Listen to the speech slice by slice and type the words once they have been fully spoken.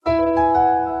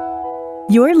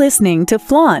You're listening to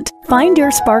Flaunt. Find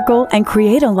your sparkle and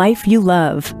create a life you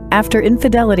love. After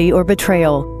infidelity or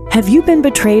betrayal, have you been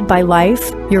betrayed by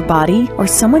life, your body, or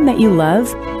someone that you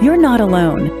love? You're not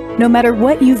alone. No matter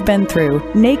what you've been through,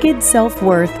 Naked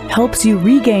Self-Worth helps you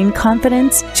regain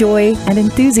confidence, joy, and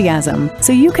enthusiasm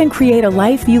so you can create a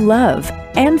life you love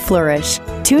and flourish.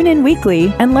 Tune in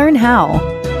weekly and learn how.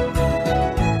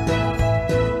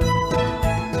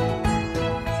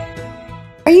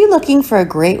 Are you looking for a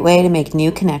great way to make new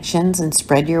connections and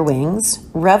spread your wings?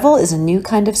 Revel is a new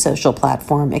kind of social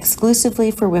platform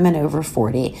exclusively for women over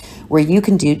 40, where you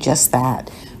can do just that.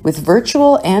 With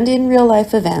virtual and in real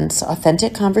life events,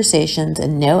 authentic conversations,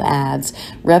 and no ads,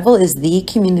 Revel is the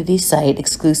community site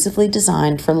exclusively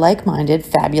designed for like-minded,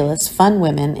 fabulous, fun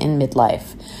women in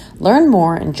midlife. Learn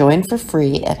more and join for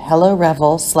free at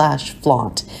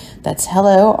HelloRevel/flaunt. That's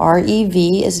hello,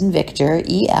 R-E-V as in Victor,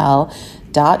 EL.com/flaunt.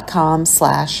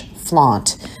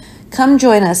 Come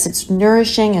join us. It's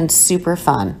nourishing and super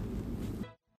fun.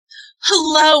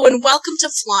 Hello and welcome to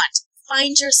Flaunt.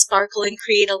 Find your sparkle and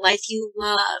create a life you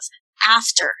love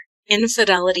after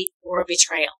infidelity or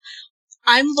betrayal.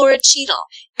 I'm Laura Cheadle,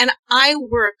 and I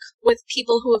work with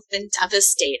people who have been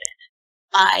devastated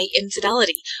by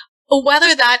infidelity,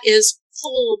 whether that is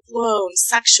full-blown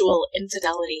sexual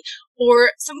infidelity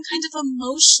or some kind of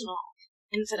emotional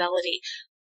infidelity.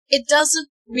 It doesn't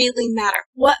really matter.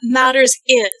 What matters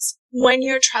is when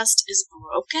your trust is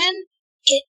broken,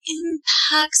 it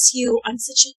impacts you on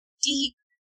such a deep,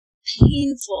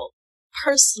 painful,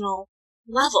 personal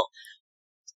level.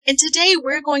 And today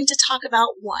we're going to talk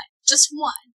about just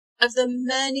one of the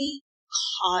many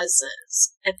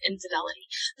causes of infidelity,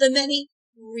 the many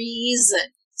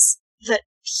reasons that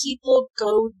people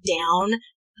go down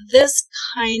this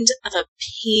kind of a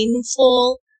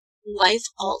painful,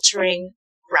 life-altering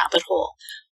rabbit hole.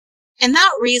 And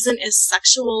that reason is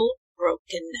sexual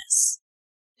brokenness.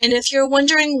 And if you're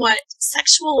wondering what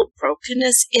sexual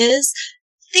brokenness is,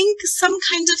 think some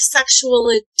kind of sexual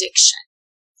addiction.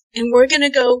 And we're going to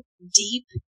go deep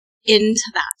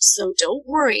into that. So don't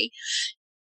worry.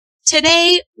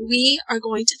 Today, we are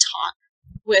going to talk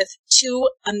with two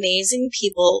amazing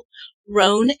people,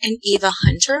 Roan and Eva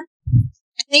Hunter.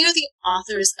 And they are the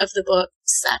authors of the book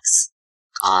Sex,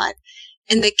 God,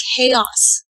 and the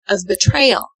Chaos of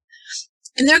Betrayal.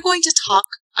 And they're going to talk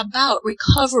about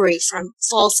recovery from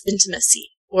false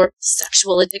intimacy or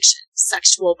sexual addiction,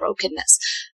 sexual brokenness,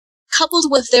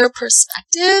 coupled with their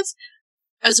perspective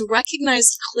as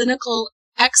recognized clinical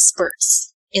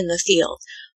experts in the field.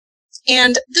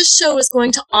 And this show is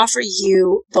going to offer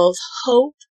you both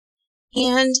hope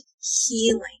and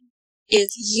healing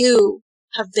if you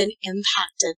have been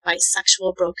impacted by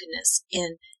sexual brokenness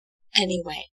in any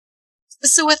way.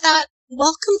 So with that,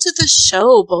 welcome to the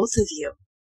show, both of you.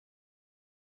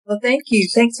 Well, thank you.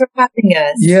 Thanks for having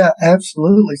us. Yeah,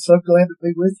 absolutely. So glad to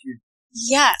be with you.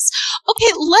 Yes.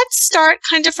 Okay, let's start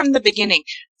kind of from the beginning.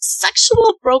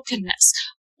 Sexual brokenness.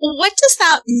 What does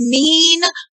that mean?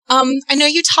 I know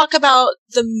you talk about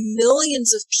the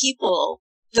millions of people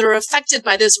that are affected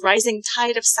by this rising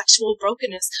tide of sexual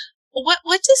brokenness. What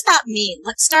does that mean?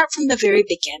 Let's start from the very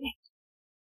beginning.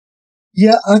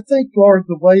 Yeah, I think, Laura,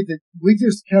 the way that we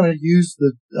just kind of use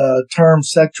the term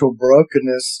sexual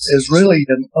brokenness is really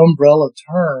an umbrella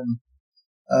term.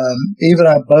 Eve and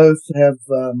I both have,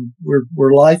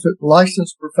 we're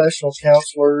licensed professional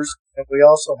counselors, and we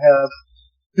also have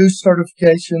 2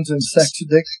 certifications in sex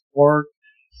addiction work.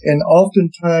 And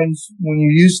oftentimes when you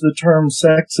use the term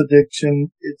sex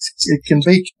addiction, it can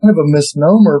be kind of a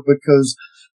misnomer because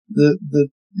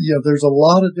there's a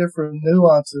lot of different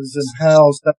nuances in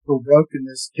how sexual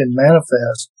brokenness can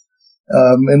manifest.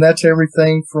 And that's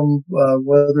everything from,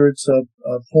 whether it's a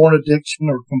porn addiction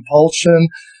or compulsion,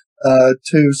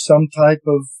 to some type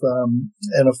of,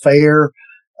 an affair,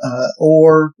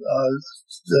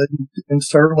 and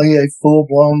certainly a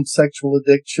full-blown sexual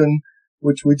addiction,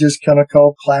 which we just kind of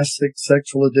call classic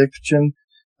sexual addiction.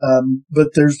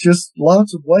 But there's just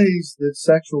lots of ways that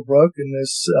sexual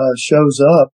brokenness, shows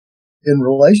up in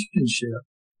relationship.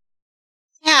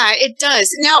 Yeah, it does.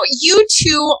 Now, you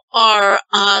two are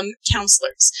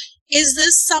counselors. Is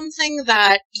this something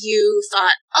that you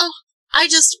thought, I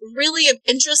just really am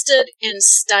interested in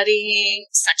studying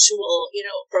sexual,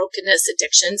 brokenness,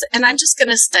 addictions, and I'm just going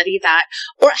to study that?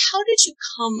 Or how did you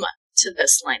come to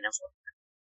this line of work?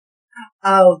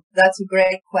 Oh, that's a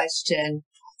great question.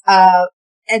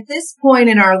 At this point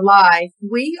in our life,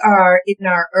 we are in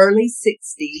our early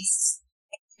 60s.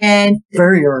 And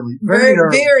very early. Very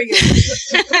early. I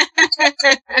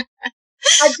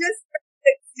just turned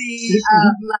 60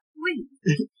 last week,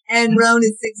 and Roan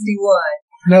is 61.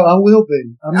 No, I will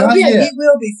be. I'm not yeah, yet. you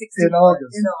will be 61 In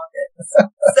August. In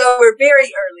August. So we're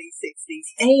very early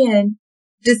 60s. And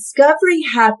discovery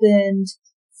happened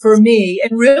for me,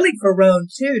 and really for Roan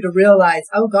too, to realize,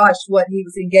 oh gosh, what he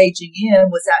was engaging in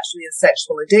was actually a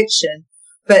sexual addiction.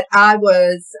 But I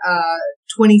was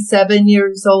 27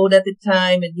 years old at the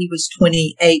time, and he was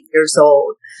 28 years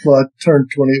old. Well, I turned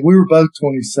 20. We were both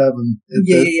 27.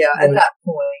 At that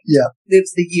point. Yeah. It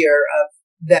was the year of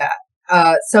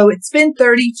that. So it's been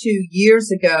 32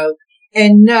 years ago.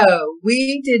 And no,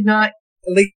 we did not,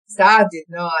 at least I did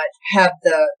not have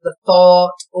the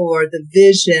thought or the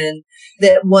vision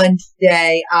that one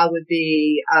day I would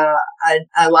be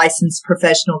a licensed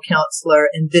professional counselor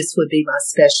and this would be my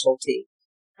specialty.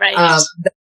 Right.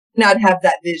 Not have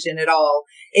that vision at all.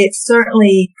 It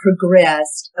certainly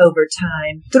progressed over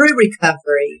time through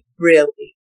recovery,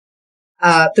 really.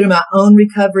 Through my own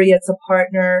recovery as a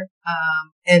partner,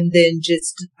 and then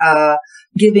just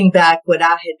giving back what I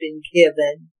had been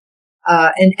given.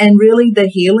 And really the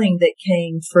healing that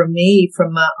came from me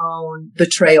from my own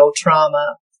betrayal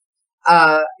trauma.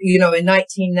 In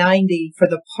 1990 for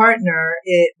the partner,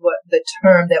 the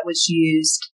term that was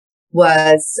used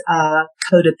was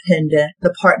codependent.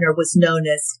 The partner was known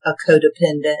as a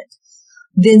codependent.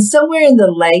 Then somewhere in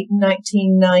the late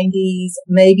 1990s,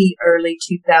 maybe early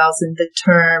 2000, the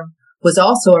term was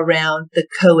also around the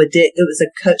co-addict.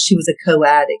 She was a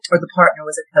co-addict, or the partner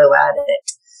was a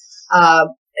co-addict.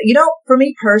 For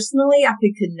me personally, I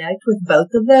could connect with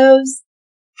both of those.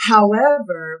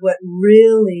 However, what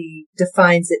really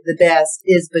defines it the best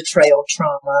is betrayal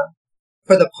trauma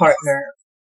for the partner.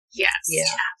 Yes, yeah.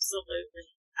 Absolutely.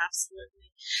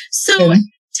 So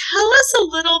tell us a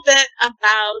little bit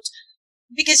about,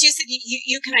 because you said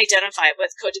you can identify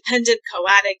with codependent,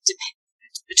 co-addict,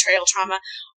 betrayal trauma.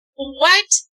 What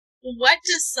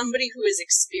does somebody who is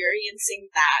experiencing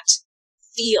that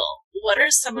feel? What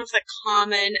are some of the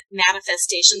common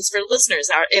manifestations for listeners?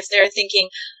 If they're thinking,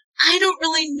 I don't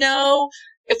really know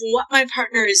if what my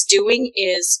partner is doing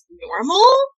is normal,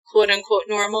 quote unquote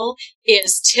normal,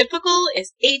 is typical,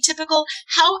 is atypical.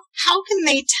 How can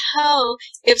they tell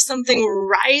if something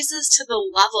rises to the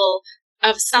level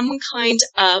of some kind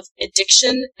of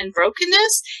addiction and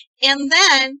brokenness? And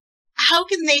then how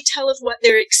can they tell if what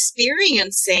they're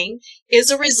experiencing is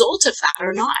a result of that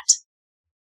or not?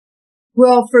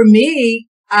 Well, for me,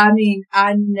 I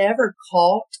never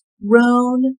caught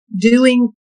Roan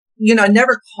doing,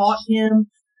 never caught him.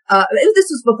 This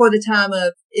was before the time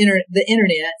of the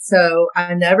internet, so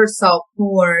I never saw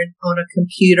porn on a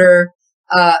computer.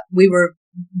 We were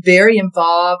very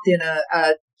involved in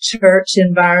a church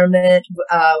environment.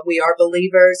 We are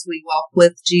believers. We walk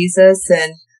with Jesus,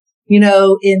 and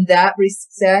in that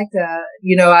respect,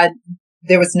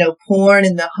 there was no porn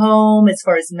in the home. As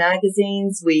far as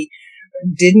magazines, we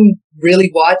didn't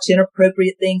really watch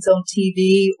inappropriate things on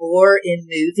TV or in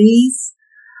movies.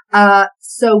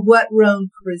 So what Roan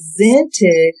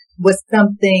presented was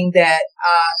something that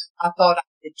I thought I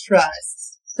could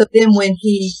trust. So then when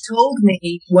he told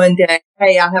me one day,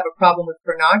 hey, I have a problem with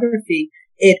pornography,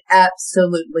 it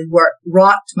absolutely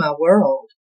rocked my world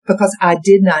because I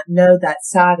did not know that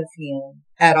side of him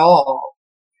at all.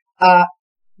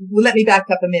 Let me back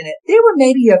up a minute. There were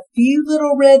maybe a few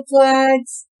little red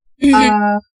flags.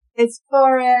 As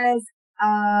far as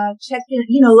checking,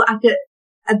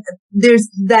 there's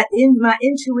that my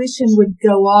intuition would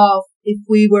go off if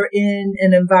we were in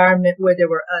an environment where there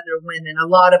were a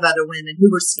lot of other women who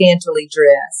were scantily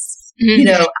dressed. I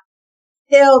could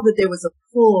tell that there was a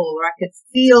pull, or I could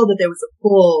feel that there was a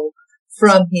pull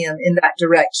from him in that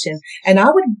direction. And I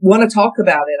would want to talk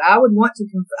about it. I would want to,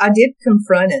 I did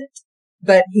confront it,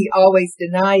 but he always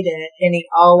denied it. And it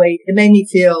made me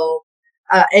feel,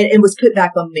 it was put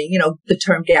back on me. The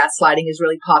term gaslighting is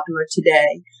really popular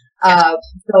today. I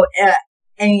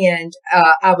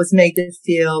was made to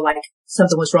feel like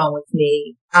something was wrong with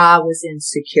me. I was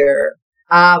insecure.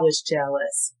 I was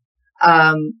jealous.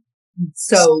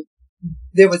 So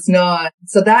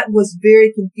that was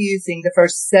very confusing the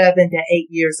first 7 to 8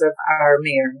 years of our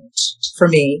marriage for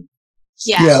me.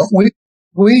 Yeah. Yeah.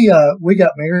 We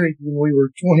got married when we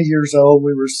were 20 years old.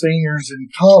 We were seniors in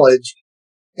college.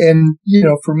 And,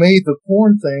 for me, the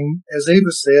porn thing, as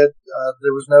Eva said,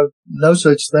 there was no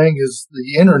such thing as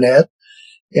the internet.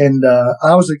 And,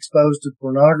 I was exposed to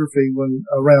pornography when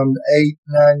around 8,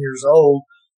 9 years old.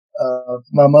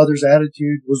 My mother's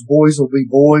attitude was boys will be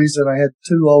boys. And I had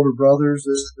 2 older brothers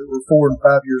that were 4 and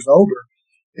 5 years older.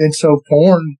 And so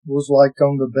porn was like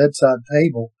on the bedside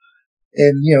table.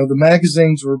 And, the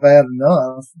magazines were bad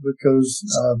enough because,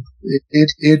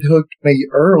 it hooked me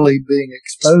early being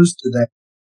exposed to that.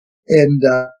 And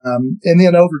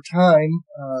then over time,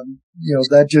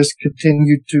 that just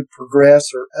continued to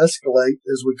progress or escalate,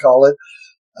 as we call it.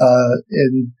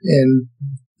 And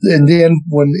then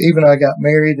when even I got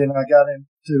married and I got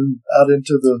out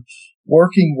into the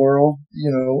working world,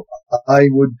 I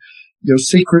would,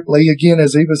 secretly, again,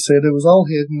 as Eva said, it was all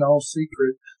hidden, all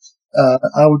secret.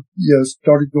 I would,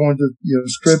 started going to,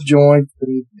 strip joints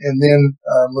and then,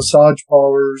 massage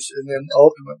parlors and then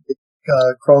ultimately,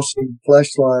 crossing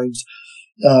flesh lines,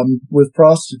 with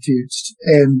prostitutes.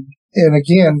 And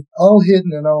again, all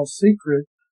hidden and all secret.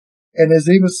 And as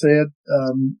Eva said,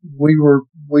 we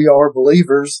are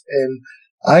believers, and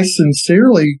I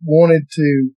sincerely wanted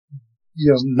to,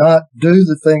 not do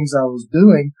the things I was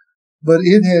doing, but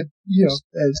it had,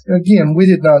 again, we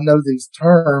did not know these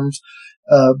terms,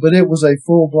 but it was a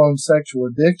full-blown sexual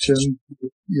addiction,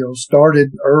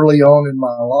 started early on in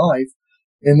my life.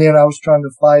 And then I was trying to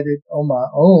fight it on my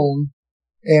own.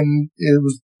 And it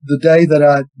was the day that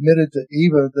I admitted to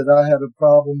Eva that I had a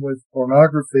problem with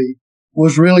pornography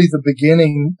was really the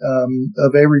beginning,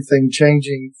 of everything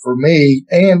changing for me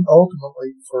and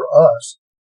ultimately for us.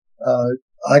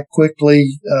 I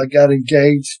quickly, got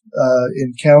engaged,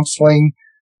 in counseling,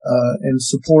 and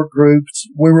support groups.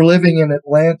 We were living in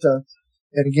Atlanta.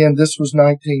 And again, this was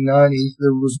 1990.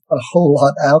 There was a whole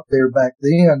lot out there back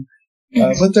then.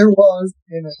 But there was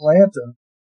in Atlanta.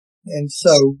 And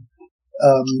so,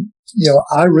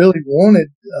 I really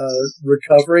wanted,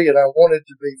 recovery and I wanted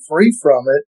to be free from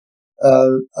it.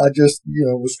 I just,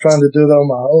 was trying to do it on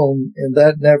my own, and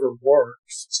that never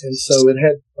works. And so it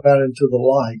had to come out into the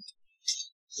light.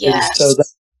 Yes. And so that's the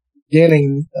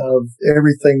beginning of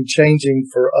everything changing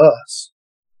for us.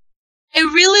 I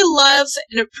really love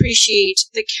and appreciate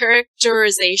the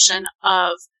characterization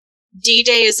of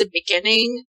D-Day as a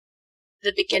beginning,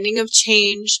 the beginning of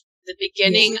change, the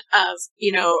beginning of,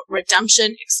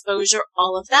 redemption, exposure,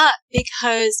 all of that,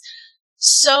 because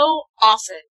so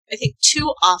often, I think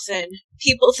too often,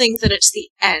 people think that it's the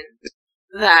end,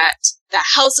 that the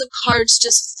house of cards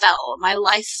just fell, my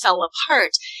life fell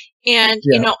apart. And,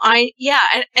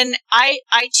 I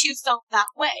too felt that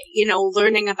way,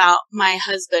 learning about my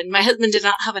husband. My husband did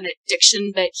not have an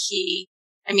addiction, but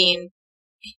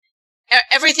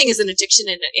everything is an addiction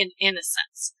in a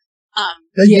sense.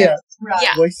 Yeah. Right.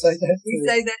 Yeah. We say that too. We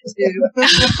say that too.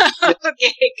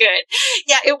 Okay, good.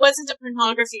 Yeah, it wasn't a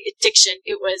pornography addiction.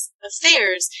 It was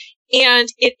affairs. And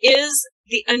it is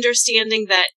the understanding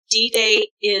that D-Day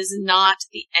is not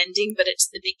the ending, but it's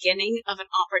the beginning of an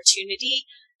opportunity.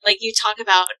 Like you talk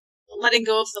about letting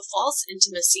go of the false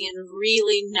intimacy and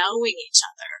really knowing each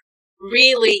other.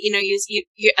 Really, you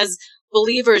as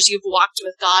believers, you've walked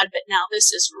with God, but now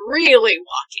this is really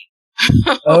walking.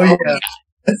 Oh, yeah.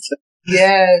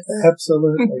 Yes.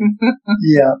 Absolutely.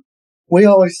 Yeah. We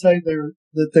always say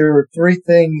that there are three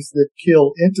things that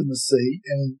kill intimacy.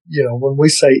 And, when we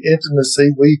say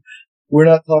intimacy, we're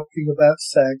not talking about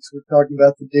sex. We're talking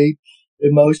about the deep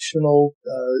emotional,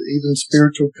 even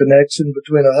spiritual connection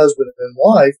between a husband and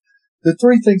wife. The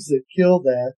three things that kill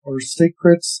that are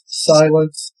secrets,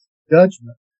 silence,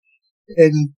 judgment.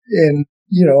 And,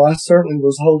 I certainly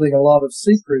was holding a lot of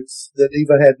secrets that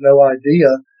Eva had no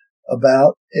idea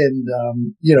about. And,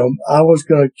 I was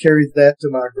going to carry that to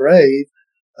my grave.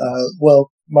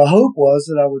 Well, my hope was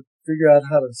that I would figure out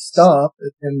how to stop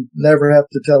and never have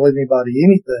to tell anybody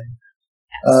anything.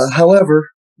 However,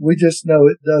 we just know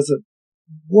it doesn't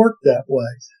work that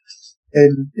way.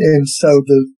 And so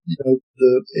the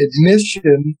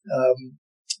admission,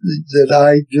 that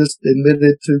I just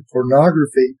admitted to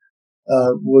pornography,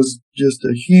 was just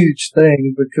a huge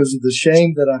thing because of the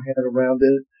shame that I had around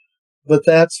it. But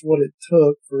that's what it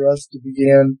took for us to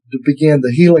begin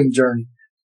the healing journey.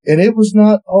 And it was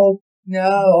not all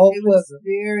it was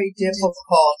very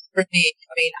difficult for me.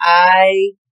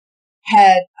 I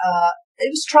had,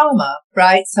 it was trauma,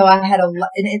 right? So I had and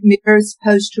it mirrors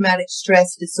post-traumatic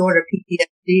stress disorder,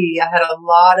 PTSD. I had a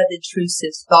lot of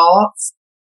intrusive thoughts.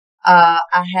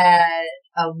 I had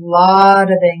a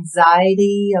lot of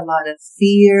anxiety, a lot of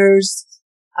fears.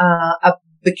 I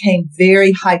became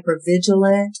very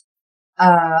hypervigilant,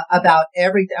 about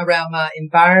everything around my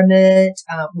environment.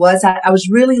 I was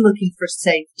really looking for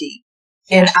safety,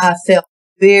 and I felt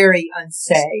very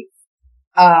unsafe,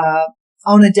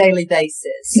 on a daily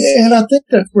basis. Yeah, and I think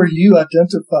that's where you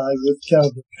identify with kind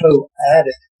of the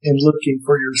co-addict in looking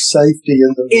for your safety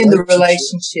in the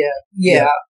relationship.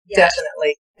 Yeah,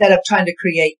 definitely. Instead of trying to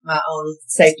create my own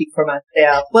safety for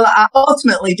myself. Well, I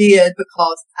ultimately did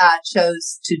because I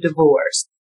chose to divorce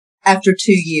after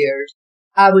 2 years.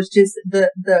 I was just, the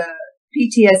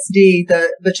PTSD,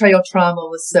 the betrayal trauma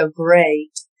was so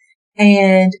great.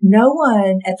 And no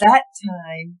one at that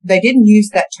time, they didn't use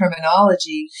that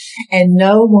terminology, and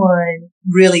no one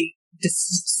really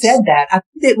said that. I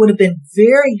think it would have been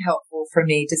very helpful for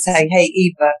me to say, hey,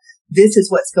 Eva, this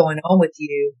is what's going on with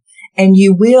you. And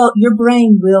your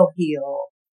brain will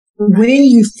heal when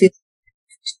you feel,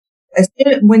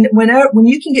 when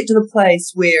you can get to the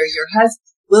place where your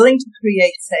husband's willing to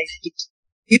create safety,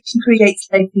 you can create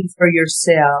safety for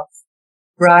yourself,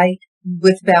 right?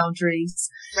 With boundaries,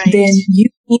 Right. then you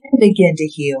can begin to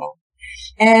heal.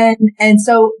 And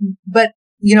so, but,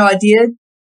 I did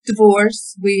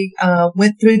divorce. We,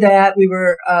 went through that. We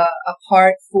were,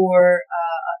 apart for,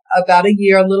 about a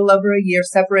year, a little over a year,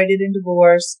 separated and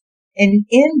divorced. And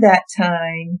in that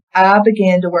time, I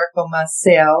began to work on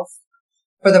myself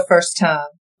for the first time.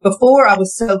 Before, I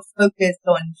was so focused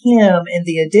on him and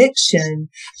the addiction,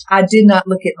 I did not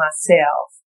look at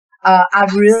myself. I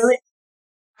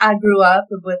grew up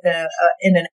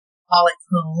in an alcoholic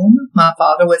home. My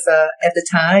father at the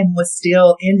time was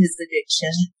still in his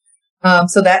addiction.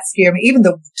 So that scared me. Even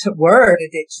the word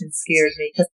addiction scared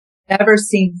me because I've never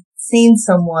seen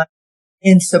someone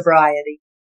in sobriety.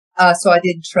 So I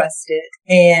didn't trust it.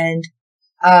 And,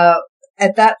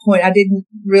 at that point, I didn't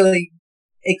really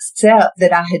accept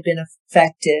that I had been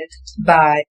affected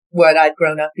by what I'd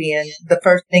grown up in. The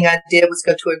first thing I did was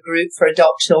go to a group for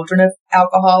adult children of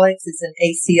alcoholics. It's an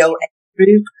ACOA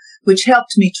group, which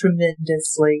helped me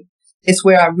tremendously. It's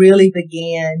where I really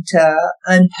began to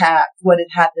unpack what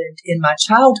had happened in my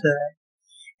childhood.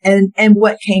 And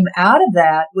what came out of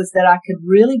that was that I could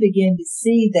really begin to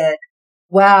see that,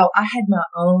 wow, I had my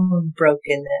own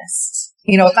brokenness.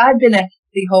 If I'd been a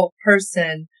healthy whole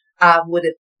person, I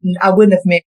wouldn't have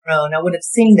married Roan. I would have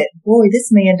seen that, boy, this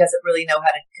man doesn't really know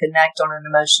how to connect on an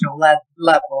emotional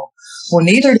level. Well,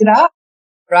 neither did I,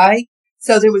 right?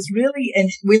 So there was really,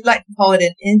 and we like to call it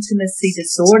an intimacy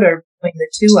disorder between the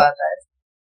two of us.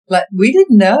 But we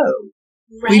didn't know.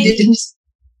 Right. We didn't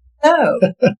know.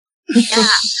 Yeah.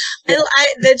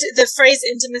 The phrase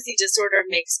intimacy disorder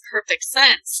makes perfect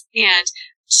sense. And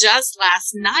just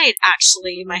last night,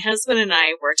 actually, my husband and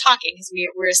I were talking, because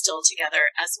we're still together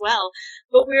as well,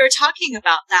 but we were talking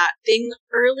about that, being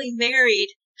early married,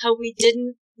 how we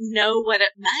didn't know what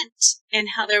it meant, and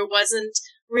how there wasn't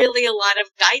really a lot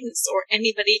of guidance or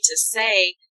anybody to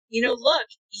say, look,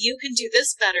 you can do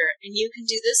this better, and you can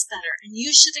do this better, and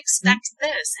you should expect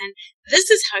this, and this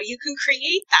is how you can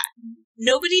create that.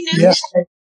 Nobody knew. Yeah.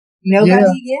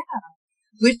 Nobody, yeah.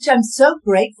 Which I'm so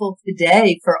grateful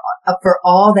today for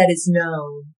all that is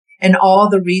known and all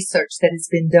the research that has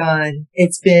been done.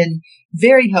 It's been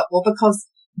very helpful because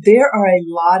there are a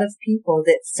lot of people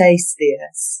that face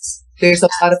this. There's a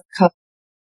lot of couples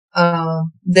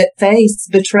that face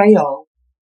betrayal.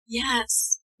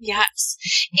 Yes. Yes.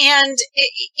 And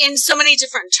in so many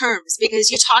different terms,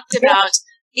 because you talked about,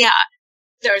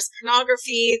 there's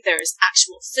pornography, there's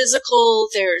actual physical,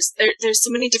 there's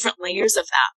so many different layers of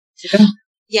that.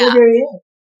 Yeah.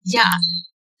 Yeah.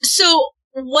 So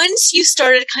once you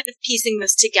started kind of piecing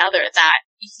this together, that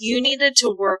you needed to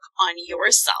work on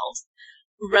yourself,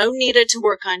 Roan needed to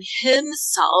work on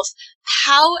himself,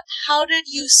 how did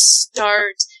you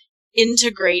start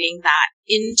integrating that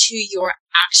into your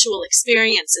actual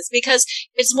experiences? Because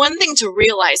it's one thing to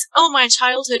realize, oh, my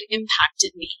childhood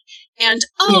impacted me, and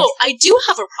I do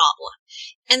have a problem,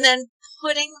 and then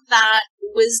putting that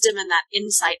wisdom and that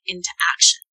insight into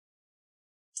action.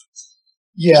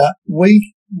 Yeah,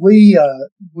 we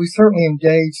certainly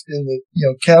engaged in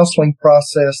the counseling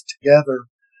process together.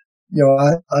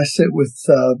 I sit with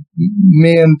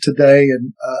men today,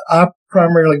 and I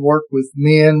primarily work with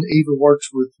men. Eva works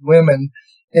with women,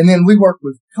 and then we work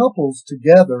with couples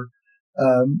together.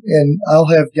 And I'll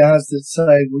have guys that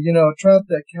say, well, I tried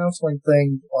that counseling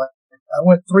thing. I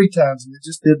went 3 times and it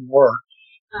just didn't work.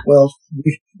 Well,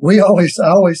 I always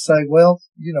say, well,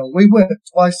 we went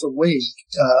twice a week.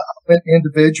 I went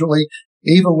individually.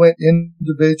 Eva went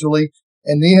individually,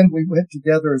 and then we went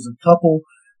together as a couple.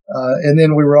 And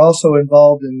then we were also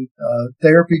involved in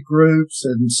therapy groups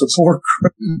and support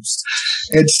groups.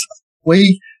 And so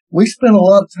we spent a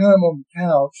lot of time on the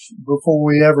couch before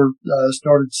we ever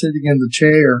started sitting in the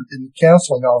chair in the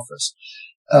counseling office.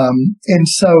 And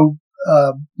so,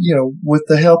 with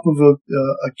the help of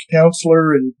a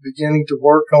counselor and beginning to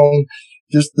work on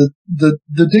just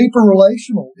the deeper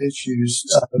relational issues,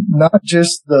 not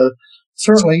just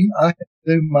certainly I had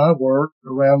to do my work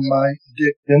around my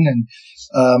addiction, and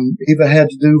Eva had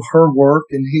to do her work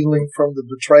in healing from the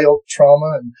betrayal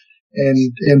trauma,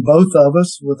 and both of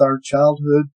us with our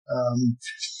childhood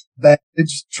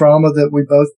baggage trauma that we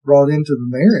both brought into the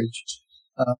marriage.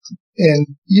 and,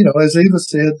 as Eva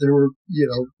said, there were,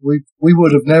 we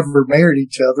would have never married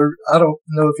each other. I don't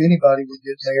know if anybody would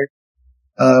get married.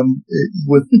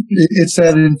 It's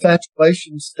that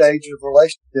infatuation stage of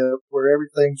relationship where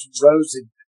everything's rosy.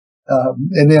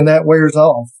 And then that wears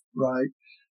off, right?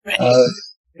 Right.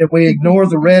 And we ignore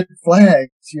the red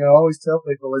flags. I always tell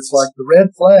people it's like the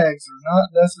red flags are not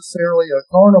necessarily a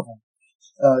carnival.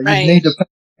 Right. You need to pay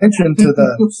attention to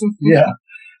those. Yeah.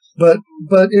 But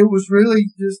it was really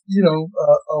just,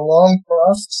 a long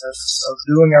process of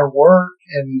doing our work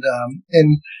and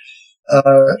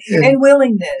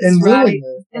willingness, and right?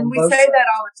 willingness. And we say that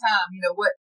all the time.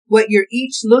 What you're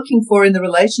each looking for in the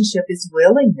relationship is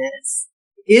willingness.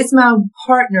 Is my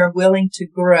partner willing to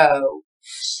grow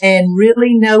and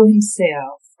really know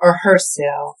himself or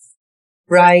herself,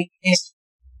 right?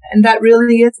 And that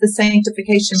really is the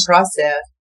sanctification process.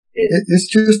 It's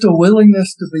just a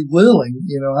willingness to be willing.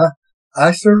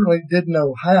 I certainly didn't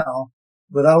know how,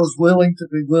 but I was willing to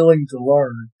be willing to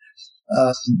learn.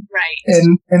 Right.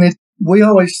 And we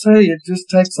always say it just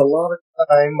takes a lot of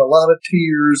time, a lot of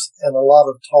tears, and a lot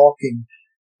of talking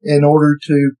in order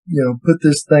to,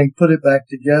 put it back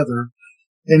together.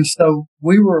 And so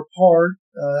we were apart,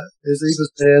 as Eva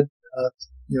said,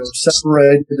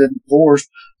 separated and divorced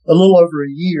a little over a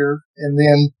year. And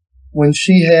then when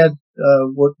she had,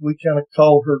 what we kind of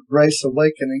call her grace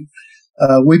awakening,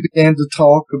 we began to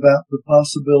talk about the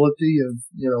possibility of,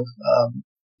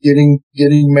 getting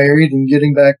married and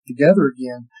getting back together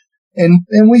again.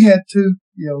 And we had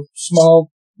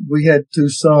we had two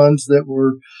sons that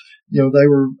were, they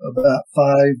were about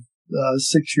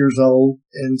 6 years old.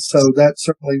 And so that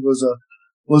certainly was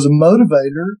a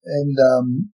motivator.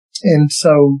 And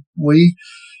so we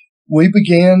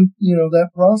began, that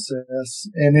process.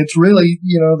 And it's really,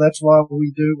 that's why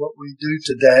we do what we do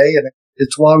today. And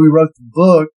it's why we wrote the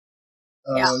book.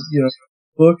 The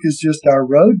book is just our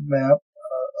roadmap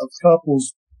of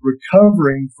couples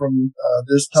recovering from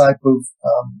this type of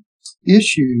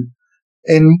issue.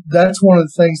 And that's one of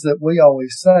the things that we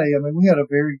always say. I mean, we had a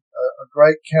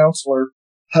great counselor.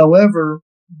 However,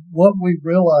 what we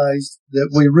realized that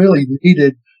we really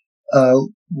needed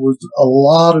was a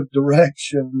lot of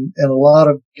direction and a lot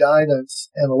of guidance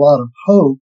and a lot of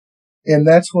hope. And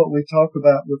that's what we talk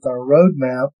about with our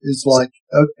roadmap is like,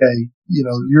 okay,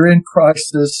 you're in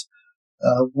crisis.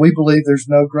 We believe there's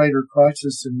no greater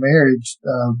crisis in marriage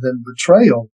than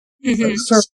betrayal. Mm-hmm.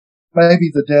 Certainly, maybe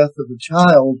the death of a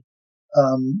child,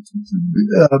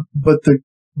 but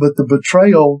the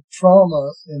betrayal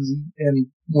trauma and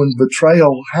when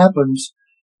betrayal happens,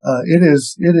 it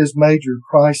is major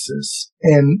crisis.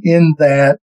 And in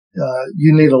that,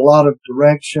 you need a lot of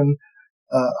direction.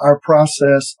 Our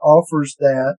process offers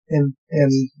that, and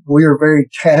we are very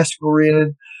task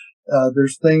oriented.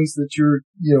 There's things that you're,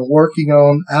 working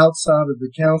on outside of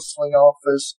the counseling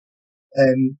office.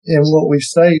 And what we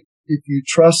say, if you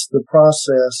trust the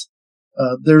process,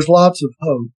 there's lots of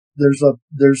hope.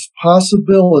 There's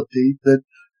possibility that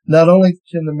not only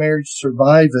can the marriage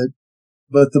survive it,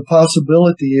 but the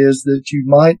possibility is that you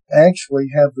might actually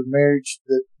have the marriage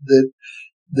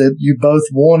that you both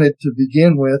wanted to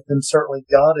begin with, and certainly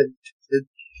God intended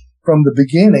from the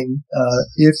beginning,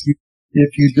 if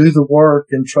you do the work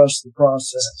and trust the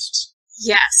process.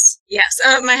 Yes.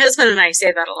 My husband and I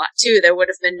say that a lot too. There would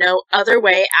have been no other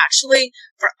way actually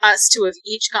for us to have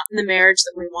each gotten the marriage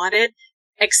that we wanted,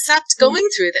 except going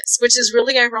through this, which is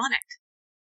really ironic.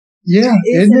 Yeah,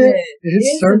 isn't it?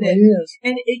 It certainly is.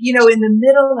 And, in the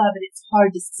middle of it, it's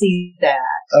hard to see that.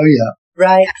 Oh, yeah.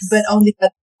 Right? Yes. But on the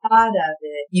other side of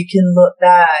it, you can look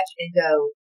back and go,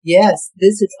 yes,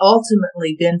 this has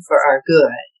ultimately been for our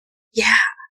good. Yeah,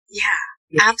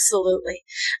 absolutely.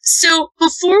 So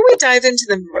before we dive into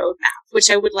the roadmap,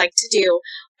 which I would like to do,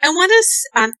 I want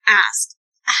to ask,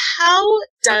 how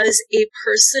does a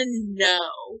person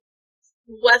know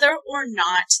whether or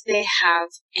not they have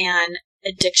an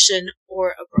addiction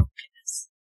or a brokenness?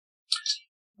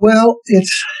 Well,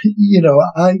 it's,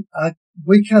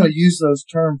 we kind of use those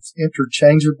terms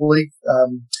interchangeably.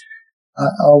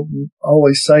 I'll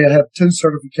always say I have 2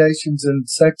 certifications in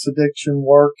sex addiction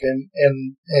work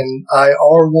and I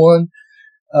are one.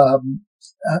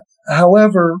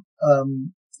 However,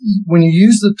 when you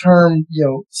use the term,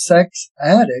 sex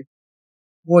addict,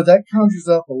 boy, that conjures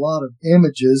up a lot of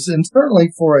images, and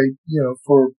certainly for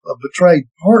a betrayed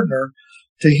partner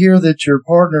to hear that your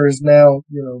partner is now,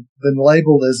 been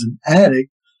labeled as an addict,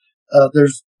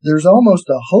 there's almost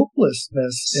a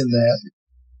hopelessness in that.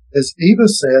 As Eva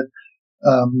said,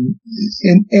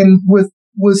 and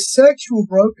with sexual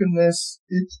brokenness,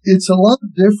 it's a lot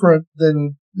different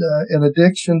than an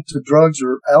addiction to drugs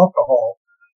or alcohol.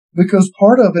 because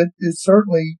part of it is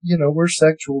certainly, we're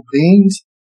sexual beings.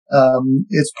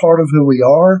 It's part of who we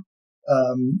are.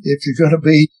 If you're going to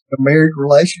be in a married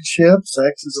relationship,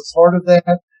 sex is a part of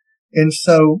that. And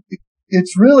so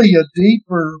it's really a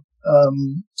deeper,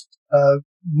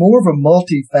 more of a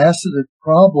multifaceted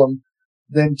problem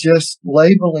than just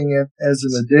labeling it as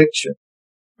an addiction.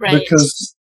 Right.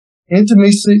 Because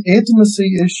intimacy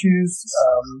issues,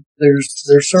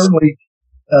 there's certainly,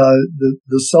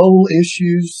 the soul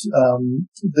issues,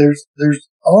 there's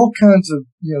all kinds of,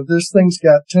 this thing's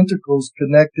got tentacles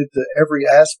connected to every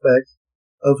aspect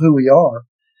of who we are.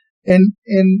 And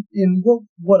in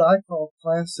what I call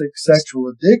classic sexual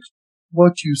addiction,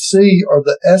 what you see are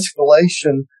the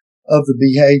escalation of the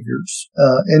behaviors.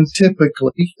 And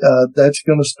typically, that's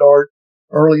going to start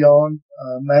early on,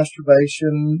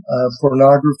 masturbation,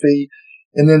 pornography,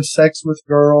 and then sex with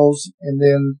girls, and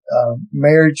then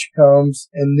marriage comes,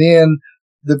 and then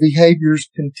the behaviors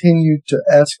continue to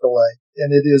escalate,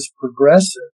 and it is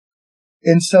progressive.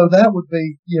 And so that would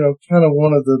be, kind of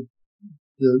one of the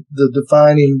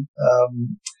defining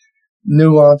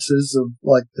nuances of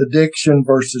like addiction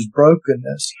versus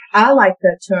brokenness. I like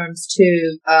that terms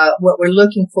too. What we're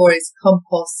looking for is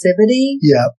compulsivity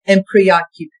and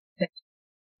preoccupation.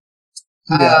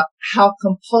 How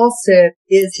compulsive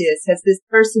is this? Has this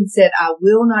person said, I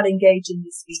will not engage in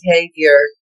this behavior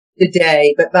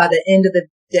today, but by the end of the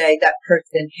day, that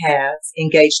person has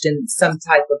engaged in some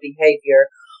type of behavior,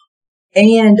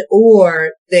 and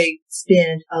or they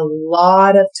spend a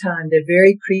lot of time, they're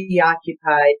very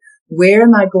preoccupied. Where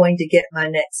am I going to get my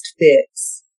next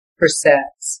fix for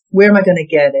sex? Where am I going to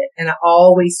get it? And I'm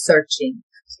always searching.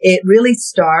 It really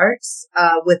starts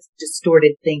with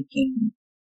distorted thinking,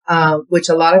 which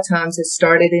a lot of times has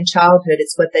started in childhood.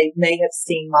 It's what they may have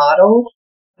seen modeled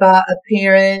by a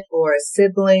parent or a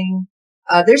sibling.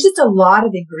 There's just a lot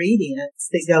of ingredients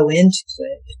that go into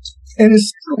it. And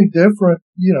it's really different,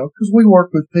 because we work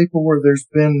with people where there's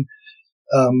been,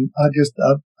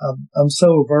 I'm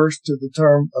so averse to the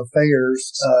term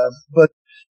affairs, but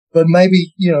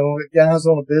maybe, a guy's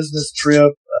on a business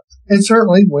trip, and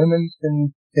certainly women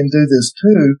can do this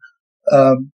too.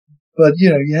 But,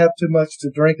 you have too much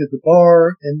to drink at the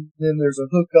bar, and then there's a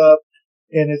hookup,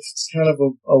 and it's kind of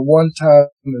a one-time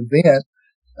event.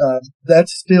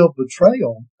 That's still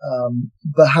betrayal.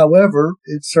 But however,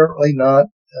 it's certainly not,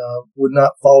 would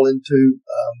not fall into,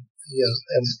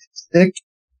 an addiction.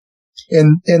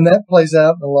 And that plays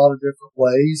out in a lot of different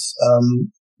ways.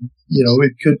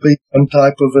 It could be some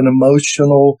type of an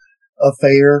emotional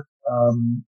affair,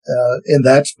 and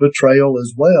that's betrayal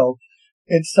as well.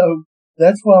 And so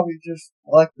that's why we just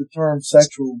like the term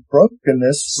sexual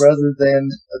brokenness rather than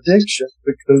addiction,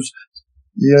 because,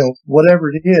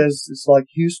 whatever it is, it's like,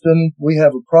 Houston, we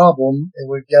have a problem and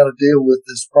we've got to deal with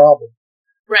this problem.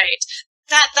 Right.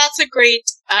 That's a great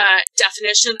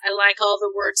definition. I like all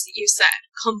the words that you said.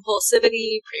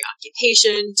 Compulsivity,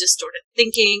 preoccupation, distorted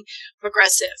thinking,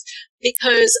 progressive.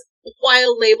 Because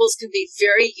while labels can be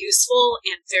very useful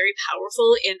and very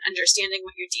powerful in understanding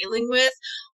what you're dealing with,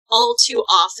 all too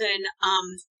often,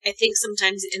 I think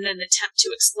sometimes in an attempt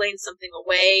to explain something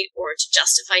away or to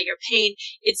justify your pain,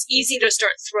 it's easy to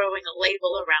start throwing a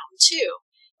label around too.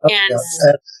 And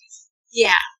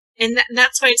And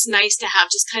that's why it's nice to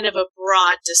have just kind of a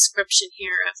broad description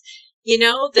here of,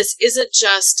 this isn't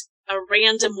just a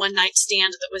random one-night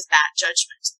stand that was bad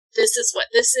judgment. This is what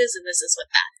this is, and this is what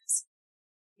that is.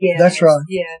 Yeah, that's right.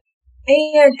 Yeah.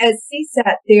 And as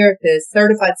CSAT therapists,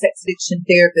 certified sex addiction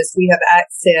therapists, we have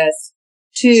access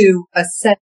to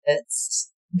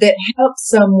assessments that help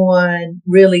someone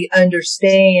really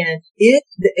understand it.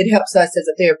 It helps us as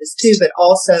a therapist too, but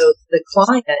also the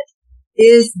client.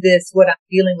 Is this what I'm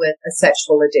dealing with, a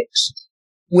sexual addiction?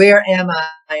 Where am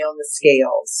I on the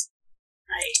scales?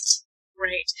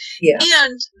 Right. Yeah.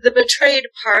 And the betrayed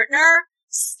partner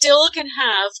still can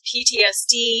have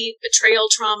PTSD, betrayal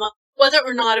trauma, whether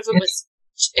or not if it was,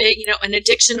 an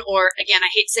addiction or, again, I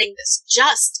hate saying this,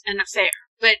 just an affair.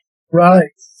 But right.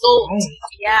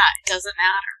 Yeah, it doesn't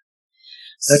matter.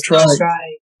 That's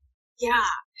right. Yeah.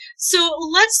 So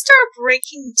let's start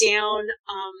breaking down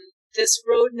this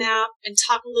roadmap and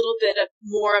talk a little bit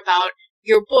more about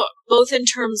your book, both in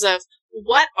terms of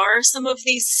what are some of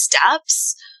these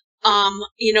steps,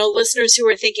 listeners who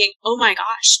are thinking, oh my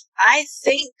gosh, I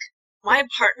think my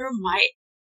partner might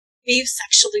be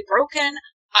sexually broken.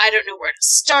 I don't know where to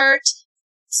start.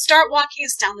 Start walking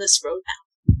us down this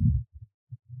roadmap.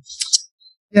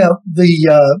 Yeah,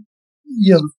 the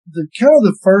kind of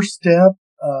the first step,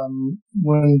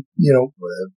 when,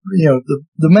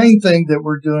 the main thing that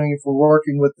we're doing if we're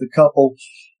working with the couple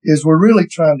is we're really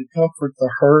trying to comfort the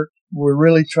hurt we're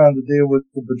really trying to deal with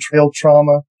the betrayal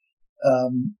trauma.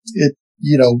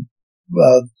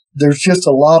 There's just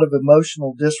a lot of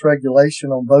emotional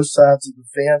dysregulation on both sides of the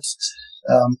fence.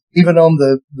 Even on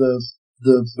the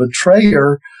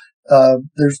betrayer,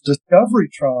 there's discovery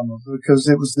trauma because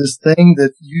it was this thing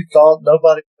that you thought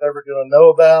nobody was ever going to know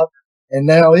about, and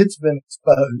now it's been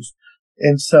exposed.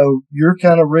 And so you're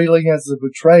kind of reeling as the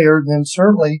betrayer, and then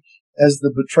certainly as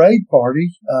the betrayed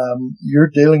party, you're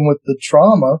dealing with the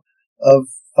trauma of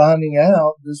finding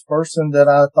out this person that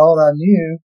I thought I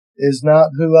knew is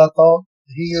not who I thought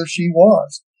he or she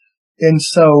was. And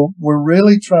so we're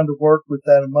really trying to work with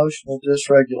that emotional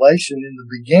dysregulation in the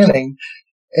beginning.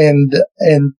 And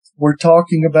we're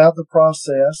talking about the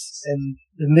process. And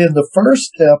then the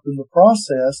first step in the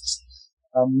process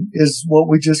is what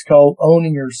we just call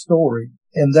owning your story.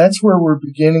 And that's where we're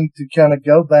beginning to kind of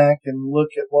go back and look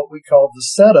at what we call the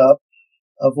setup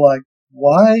of like,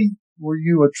 why were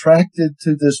you attracted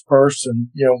to this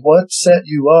person? You know, what set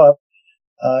you up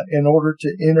in order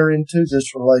to enter into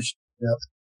this relationship?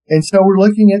 And so we're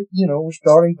looking at, we're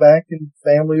starting back in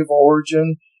family of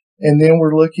origin, and then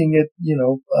we're looking at,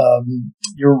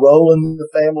 your role in the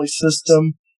family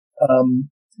system,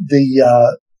 the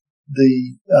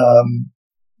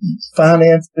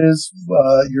finances,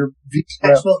 your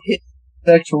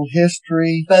sexual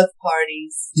history, both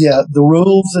parties. Yeah, the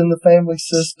rules in the family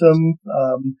system,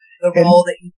 the role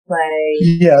that you play.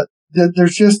 Yeah.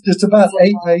 It's about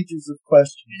 8 pages of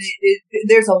questions.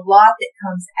 There's a lot that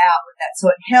comes out with that. So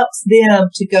it helps them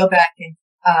to go back and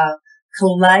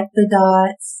collect the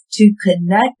dots, to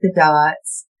connect the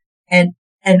dots, and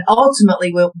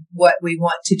ultimately what we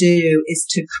want to do is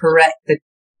to correct the,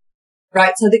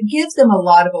 right? So that gives them a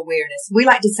lot of awareness. We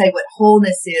like to say what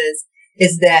wholeness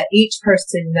is that each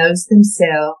person knows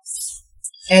themselves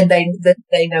and that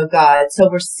they know God. So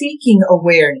we're seeking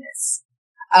awareness.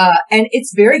 And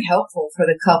it's very helpful for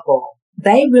the couple.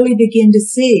 They really begin to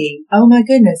see, oh my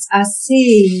goodness, I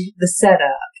see the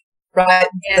setup, right?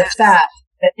 Yes. The fact,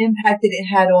 the impact that it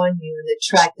had on you and the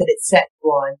track that it set you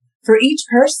on. For each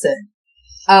person,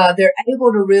 they're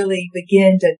able to really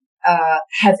begin to,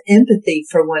 have empathy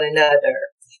for one another.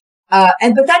 But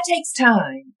that takes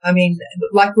time. I mean,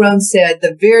 like Roan said,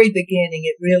 the very beginning,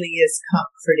 it really is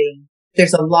comforting.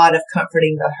 There's a lot of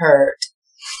comforting the hurt.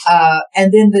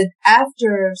 And then the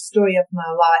after story of my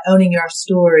life, owning our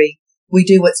story, we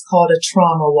do what's called a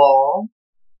trauma wall,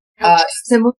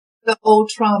 similar to the old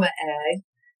trauma egg.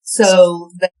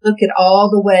 So they look at all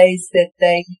the ways that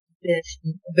they've been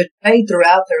betrayed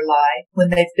throughout their life, when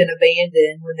they've been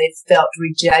abandoned, when they've felt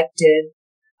rejected,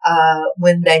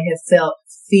 when they have felt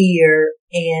fear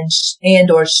and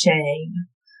or shame.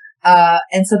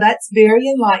 And so that's very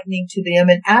enlightening to them.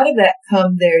 And out of that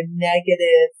come their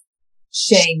negative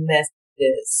shame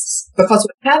messages, because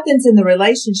what happens in the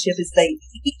relationship is they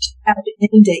each tap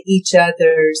into each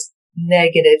other's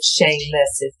negative shame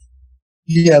message.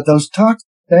 Yeah, those toxic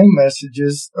shame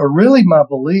messages are really my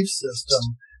belief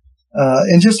system.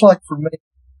 And just like for me,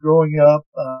 growing up,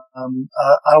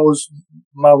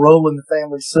 my role in the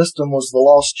family system was the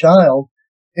lost child.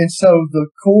 And so the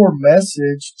core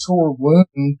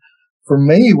wound for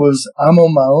me was, I'm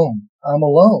on my own. I'm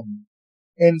alone.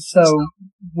 And so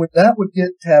when that would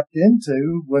get tapped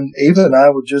into, when Eva and I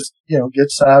would just, get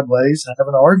sideways, have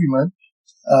an argument,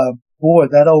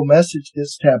 that old message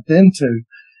gets tapped into.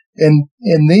 And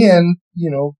then,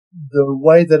 the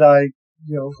way that I,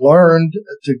 learned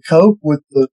to cope with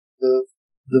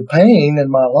the pain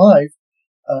in my life,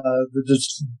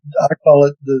 I call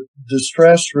it the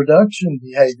distress reduction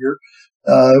behavior,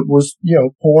 was,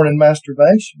 porn and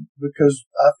masturbation, because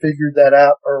I figured that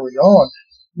out early on.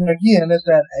 And again, at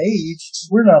that age,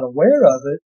 we're not aware of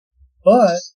it,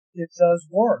 but it does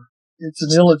work. It's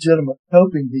an illegitimate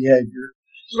coping behavior.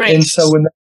 Right. And so when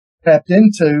that tapped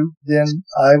into, then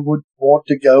I would want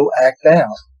to go act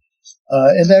out.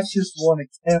 And that's just one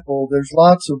example. There's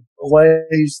lots of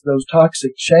ways those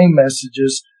toxic shame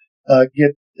messages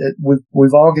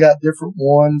we've all got different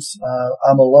ones.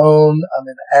 I'm alone. I'm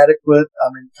inadequate.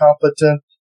 I'm incompetent.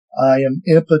 I am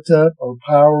impotent or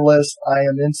powerless. I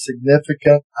am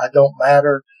insignificant. I don't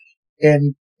matter.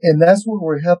 And that's what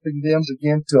we're helping them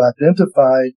begin to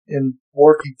identify in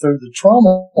working through the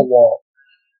trauma wall.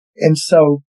 And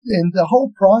so in the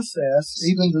whole process,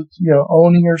 even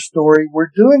owning your story,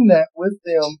 we're doing that with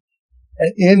them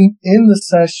in the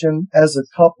session as a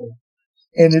couple.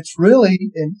 And it's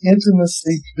really an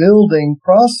intimacy building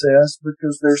process,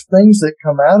 because there's things that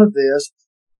come out of this.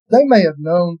 They may have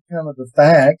known kind of the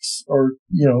facts or,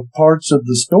 parts of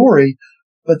the story,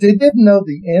 but they didn't know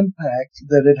the impact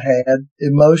that it had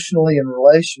emotionally and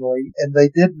relationally, and they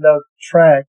didn't know the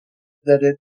track that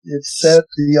it set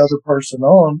the other person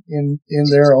on in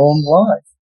their own life.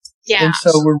 Yeah. And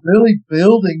so we're really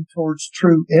building towards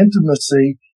true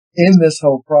intimacy in this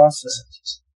whole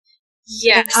process.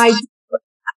 Yes.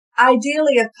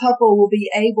 Ideally, a couple will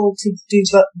be able to do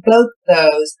both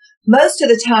those. Most of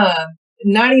the time,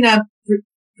 99%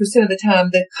 of the time,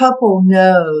 the couple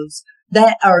knows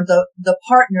that, or the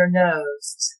partner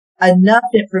knows enough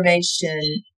information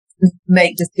to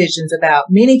make decisions about.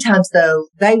 Many times, though,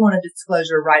 they want a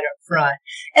disclosure right up front.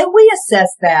 And we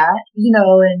assess that,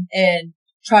 and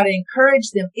try to encourage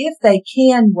them, if they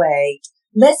can wait,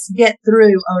 let's get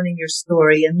through owning your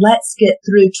story and let's get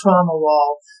through trauma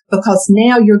wall, because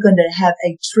now you're going to have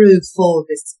a true full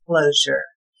disclosure.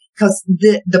 Because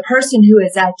the person who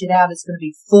has acted out is going to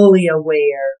be fully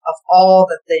aware of all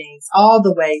the things, all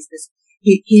the ways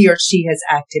he or she has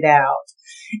acted out.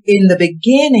 In the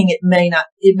beginning, it may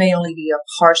only be a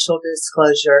partial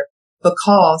disclosure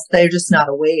because they're just not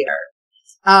aware.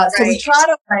 So we try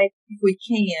to make, if we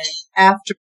can,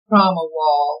 after trauma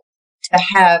wall, to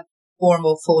have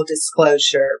formal full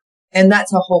disclosure. And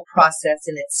that's a whole process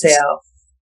in itself.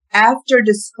 After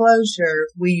disclosure,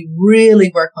 we really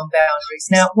work on boundaries.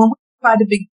 Now, when we try to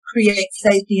create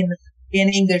safety in the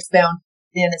beginning, there's boundaries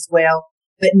then as well.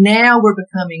 But now we're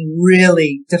becoming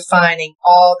really defining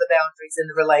all the boundaries in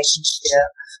the relationship.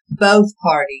 Both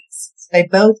parties, they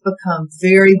both become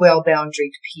very well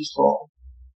boundaried people.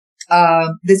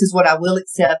 This is what I will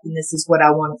accept, and this is what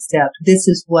I won't accept. This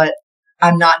is what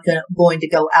I'm not going to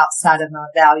go outside of my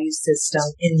value system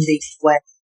in these ways.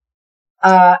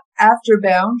 After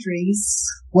boundaries.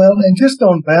 Well, and just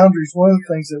on boundaries, one of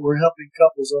the things that we're helping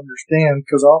couples understand,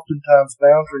 because oftentimes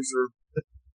boundaries are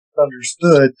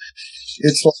understood,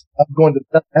 it's like, I'm going to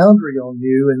put a boundary on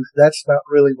you, and that's not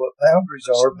really what boundaries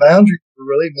are. Boundaries are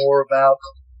really more about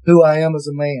who I am as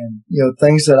a man,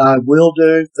 things that I will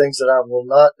do, things that I will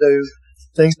not do,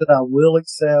 things that I will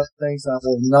accept, things I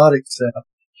will not accept.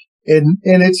 And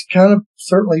it's kind of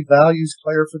certainly values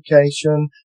clarification.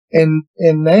 And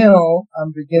now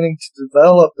I'm beginning to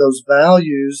develop those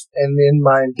values, and in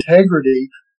my integrity,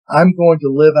 I'm going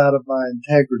to live out of my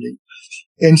integrity.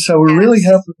 And so we're really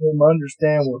helping them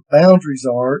understand what boundaries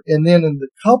are. And then in the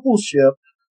coupleship,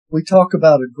 we talk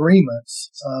about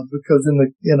agreements, because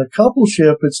in a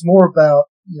coupleship, it's more about,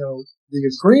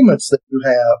 the agreements that you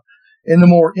have. And the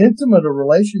more intimate a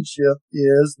relationship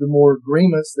is, the more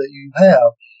agreements that you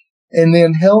have. And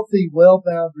then healthy,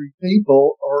 well-boundaried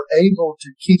people are able to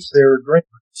keep their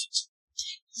agreements.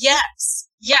 Yes.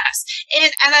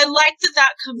 And I like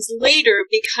that comes later,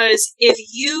 because if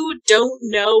you don't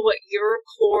know what your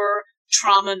core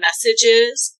trauma message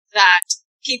is, that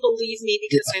people leave me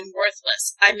because I'm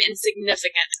worthless, I'm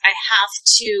insignificant, I have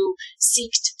to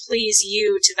seek to please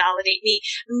you to validate me.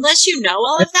 Unless you know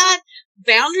all of that,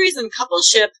 boundaries and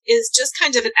coupleship is just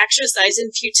kind of an exercise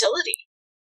in futility.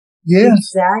 Yes.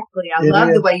 Exactly. I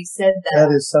love the way you said that.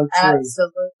 That is so true.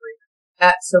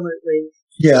 Absolutely.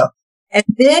 Yeah. And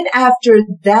then after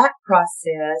that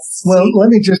process. Well, let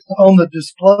me just, on the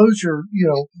disclosure,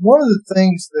 one of the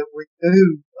things that we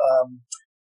do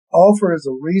offer as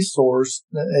a resource,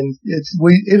 and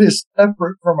it is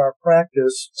separate from our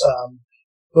practice,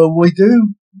 but we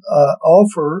do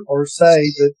offer or say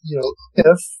that,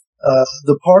 if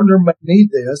the partner may need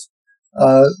this,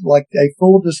 like a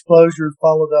full disclosure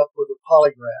followed up with a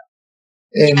polygraph.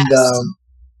 And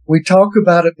we talk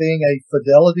about it being a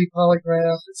fidelity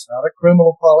polygraph. It's not a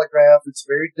criminal polygraph. It's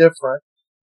very different.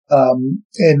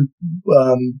 And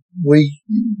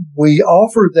we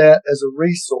offer that as a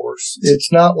resource.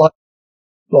 It's not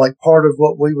like part of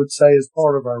what we would say is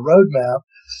part of our roadmap,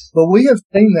 but we have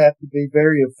seen that to be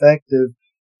very effective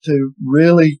to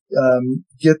really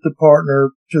get the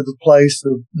partner to the place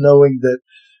of knowing that,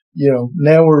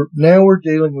 now we're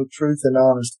dealing with truth and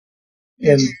honesty,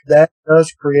 and that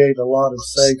does create a lot of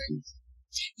safety.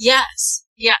 Yes,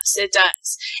 it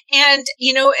does. And,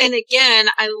 and again,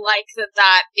 I like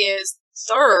that is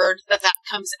third, that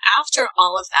comes after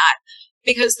all of that,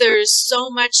 because there's so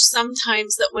much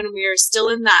sometimes that when we are still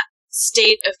in that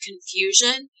state of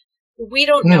confusion, we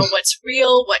don't know what's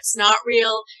real, what's not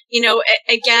real.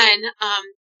 Again,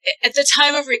 at the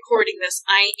time of recording this,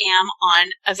 I am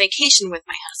on a vacation with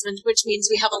my husband, which means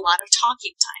we have a lot of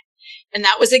talking time. And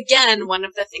that was, again, one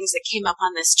of the things that came up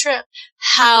on this trip,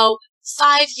 how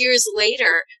 5 years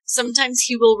later, sometimes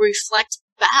he will reflect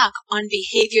back on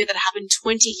behavior that happened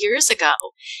 20 years ago.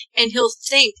 And he'll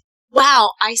think,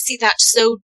 wow, I see that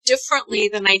so differently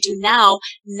than I do now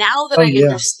that I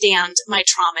understand my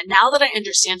trauma, now that I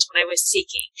understand what I was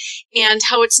seeking. And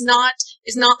how it's not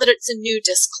that it's a new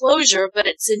disclosure, but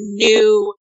it's a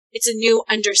new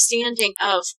understanding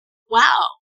of, wow,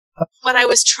 what I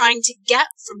was trying to get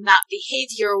from that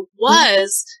behavior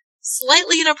was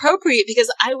slightly inappropriate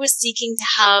because I was seeking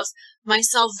to have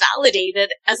myself validated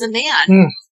as a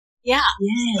man. Yeah.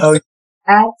 Yes, Oh,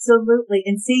 absolutely.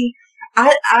 And see,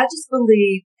 I just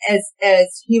believe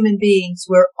as human beings,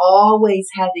 we're always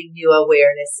having new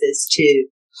awarenesses too.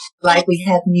 Like we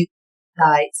have new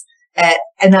insights.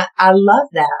 And I love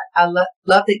that. I love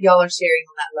that y'all are sharing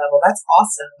on that level. That's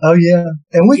awesome. oh yeah.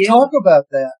 And we Yeah. talk about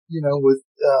that,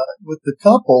 with the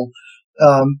couple.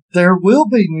 There will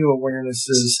be new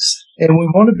awarenesses, and we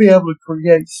want to be able to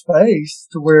create space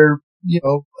to where,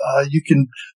 you can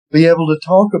be able to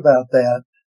talk about that.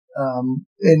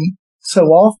 And so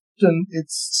often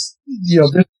it's,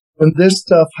 when this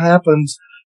stuff happens,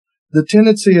 the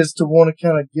tendency is to want to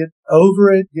kind of get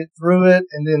over it, get through it,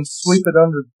 and then sweep it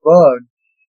under the rug.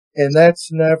 And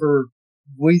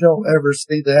we don't ever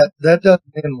see that. That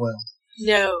doesn't end well.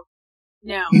 No.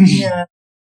 Yeah.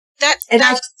 That's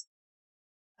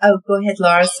Oh, go ahead,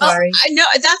 Laura. Sorry. No,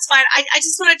 that's fine. I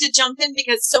just wanted to jump in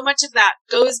because so much of that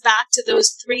goes back to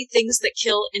those 3 things that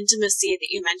kill intimacy that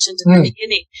you mentioned in the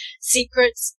beginning: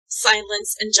 secrets,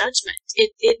 silence, and judgment.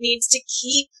 We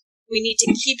need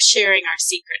to keep sharing our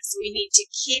secrets. We need to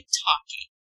keep talking.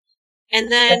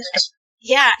 And then,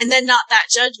 and then not that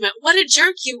judgment. What a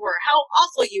jerk you were. How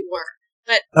awful you were.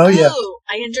 But,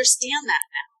 I understand that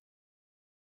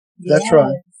now. That's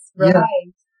right. Right. Yeah.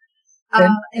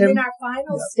 And then our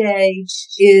final stage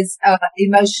is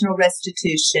emotional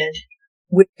restitution,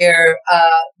 where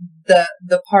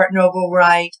the partner will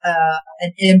write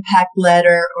an impact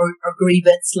letter or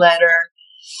grievance letter,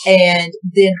 and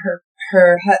then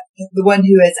the one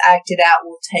who has acted out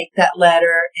will take that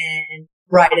letter and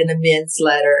write an amends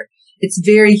letter. It's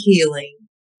very healing.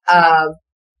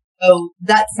 So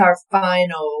that's our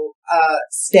final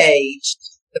stage,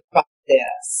 the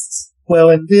process. Well,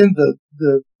 and then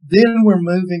then we're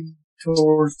moving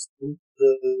towards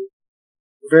the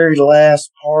very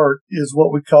last part is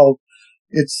what we call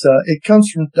it comes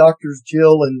from Doctors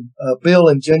Bill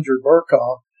and Ginger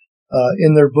Burkhoff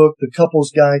in their book The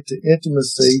Couple's Guide to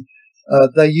Intimacy.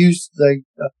 They use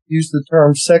the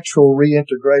term sexual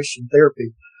reintegration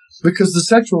therapy because the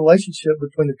sexual relationship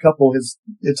between the couple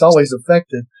it's always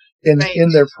affected in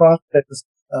their process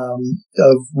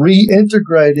of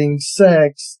reintegrating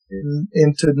sex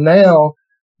into now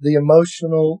the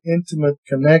emotional, intimate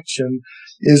connection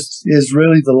is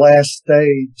really the last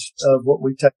stage of what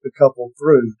we take the couple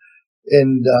through.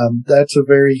 And that's a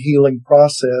very healing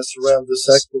process around the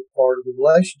sexual part of the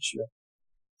relationship.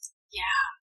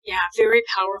 Yeah, very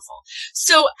powerful.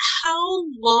 So how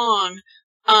long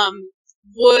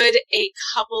would a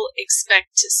couple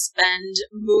expect to spend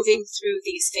moving through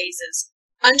these phases?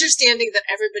 Understanding that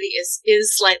everybody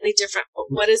is slightly different, but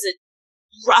what is a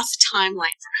rough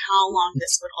timeline for how long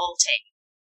this would all take?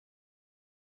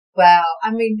 Wow.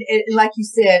 I mean, like you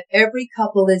said, every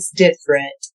couple is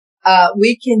different.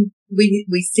 We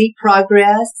see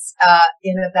progress, a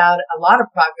lot of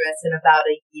progress in about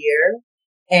a year.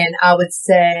 And I would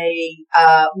say,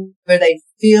 where they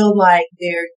feel like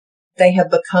they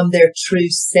have become their true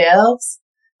selves,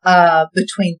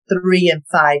 between 3 and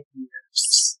 5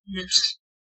 years. Mm-hmm.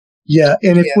 Yeah.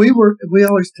 And we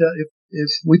always tell, if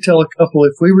we tell a couple,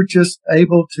 if we were just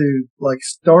able to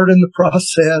start in the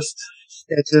process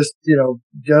and just,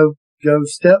 go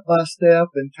step by step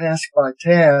and task by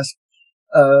task,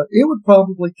 it would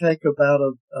probably take about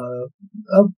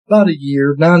a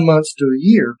year, 9 months to a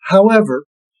year. However,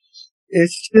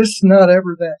 it's just not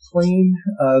ever that clean.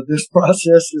 This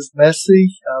process is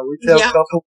messy. We tell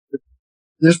couples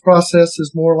this process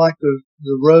is more like the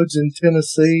roads in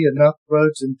Tennessee and not the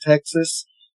roads in Texas.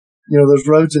 Those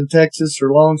roads in Texas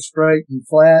are long, straight, and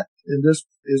flat, and this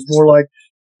is more like,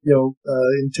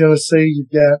 in Tennessee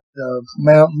you've got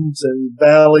mountains and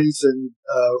valleys and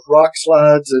rock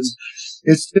slides, and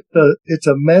it's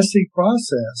a messy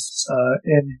process,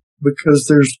 and because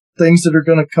there's things that are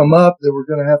going to come up that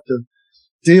we're going to have to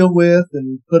deal with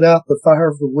and put out the fire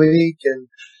of the week, and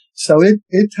so it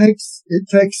takes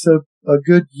a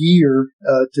good year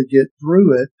to get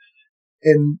through it.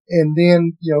 And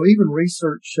then, even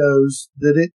research shows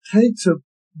that it takes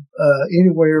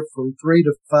anywhere from 3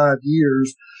 to 5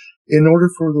 years in order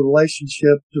for the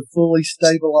relationship to fully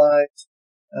stabilize,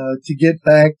 to get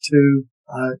back to,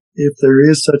 if there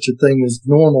is such a thing as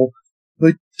normal,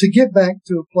 but to get back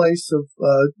to a place of,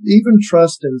 even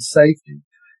trust and safety.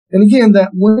 And again,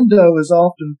 that window is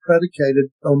often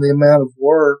predicated on the amount of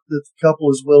work that the couple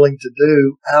is willing to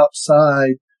do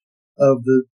outside of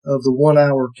the 1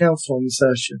 hour counseling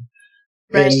session.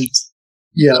 Right. And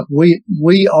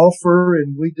we offer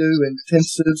and we do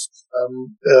intensives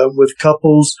with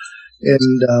couples,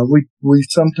 and we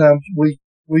sometimes we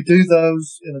do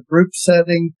those in a group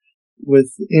setting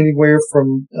with anywhere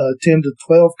from 10 to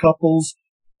 12 couples,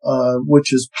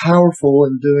 which is powerful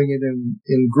in doing it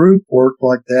in group work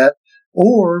like that.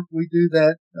 Or we do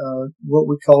that, what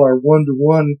we call our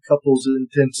one-to-one couples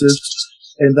intensives,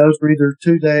 and those are either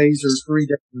 2 days or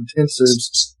 3-day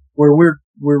intensives where we're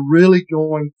really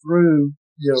going through,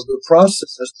 the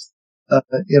process,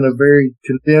 in a very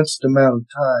condensed amount of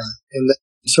time. And that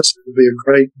certainly would be a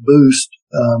great boost,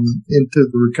 into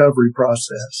the recovery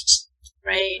process.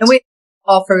 Right. And we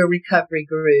offer recovery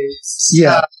groups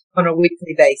on a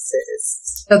weekly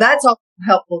basis. So that's also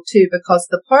helpful too, because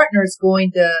the partner is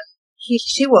going to,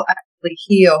 she will actually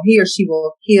heal, he or she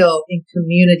will heal in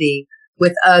community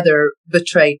with other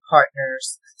betrayed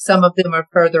partners. Some of them are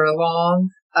further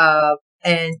along.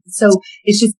 And so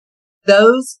it's just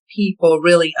those people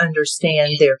really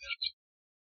understand their,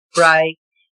 right?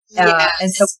 Yes.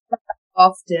 And so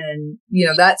often,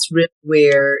 that's really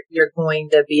where you're going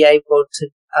to be able to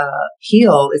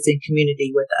heal is in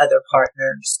community with other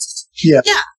partners. Yeah.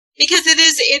 Yeah. Because it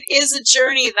is a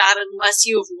journey that unless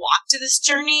you have walked this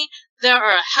journey, there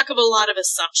are a heck of a lot of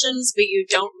assumptions, but you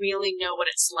don't really know what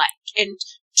it's like. And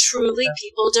truly,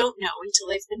 people don't know until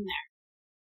they've been there.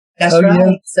 That's right.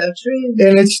 Yeah. So true.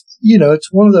 And it's,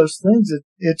 it's one of those things that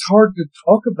it's hard to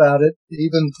talk about it,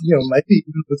 even, maybe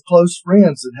even with close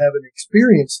friends that haven't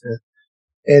experienced it.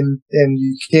 And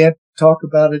you can't talk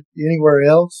about it anywhere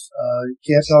else. You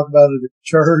can't talk about it at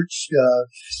church.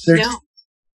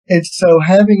 And so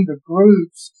having the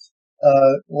groups,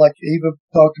 like Eva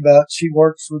talked about, she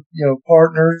works with,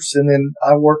 partners, and then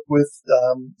I work with,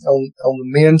 on the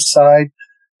men's side.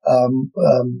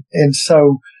 And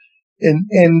so, and,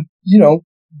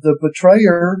 the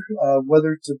betrayer,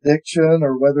 whether it's addiction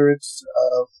or whether it's,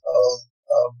 a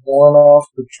one-off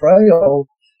betrayal,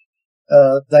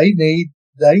 they need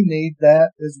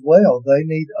that as well. They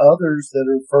need others that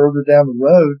are further down the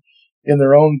road in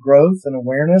their own growth and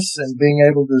awareness and being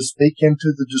able to speak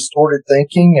into the distorted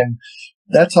thinking. And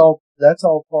that's all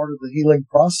part of the healing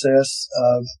process,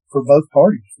 for both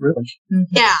parties, really. Mm-hmm.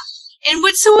 Yeah. And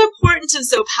what's so important and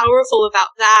so powerful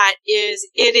about that is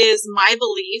it is my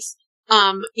belief,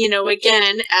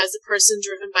 again, as a person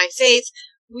driven by faith,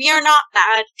 we are not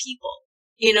bad people.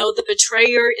 The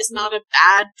betrayer is not a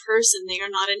bad person. They are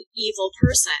not an evil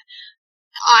person.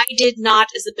 I did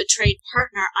not, as a betrayed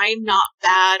partner, I'm not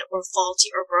bad or faulty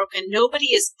or broken.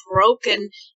 Nobody is broken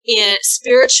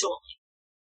spiritually.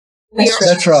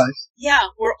 That's right. Yeah,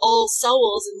 we're all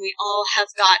souls and we all have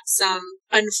got some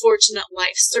unfortunate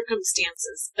life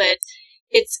circumstances, but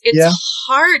it's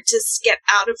hard to get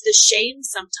out of the shame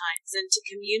sometimes and to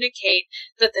communicate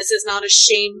that this is not a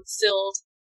shame-filled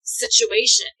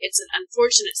situation. It's an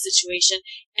unfortunate situation,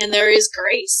 and there is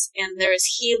grace and there is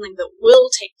healing that will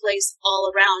take place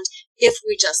all around if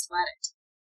we just let it.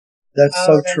 That's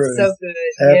so true. So good.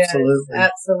 Absolutely.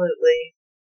 Yes, absolutely.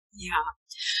 Yeah.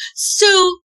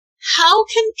 So how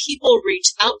can people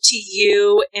reach out to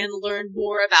you and learn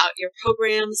more about your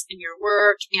programs and your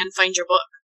work and find your book?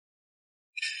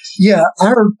 Yeah,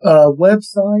 our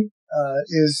website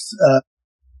is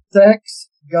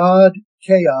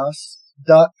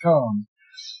sexgodchaos.com,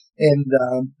 and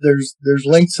there's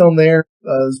links on there.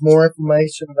 There's more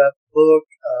information about the book.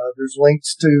 There's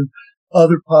links to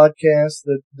other podcasts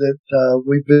that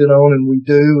we've been on and we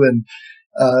do, and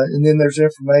then there's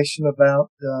information about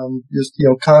just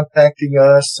contacting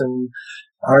us and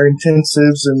our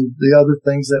intensives and the other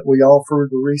things that we offer,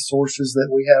 the resources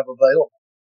that we have available.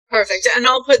 Perfect. And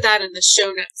I'll put that in the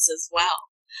show notes as well.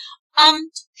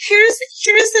 Here's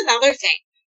another thing.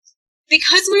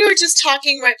 Because we were just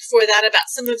talking right before that about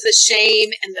some of the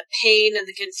shame and the pain and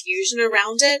the confusion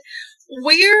around it,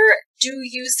 where do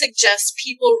you suggest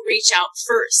people reach out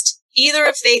first? Either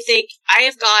if they think, I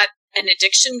have got an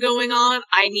addiction going on,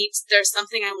 there's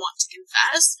something I want to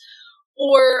confess,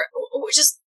 or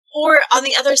on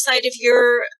the other side, if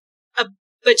you're a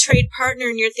betrayed partner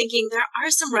and you're thinking there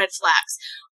are some red flags,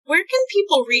 where can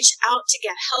people reach out to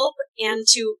get help and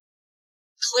to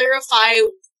clarify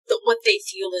what they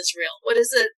feel is real? What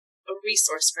is a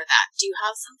resource for that? Do you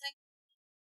have something?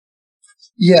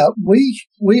 Yeah,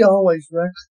 we always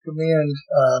recommend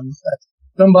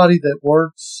somebody that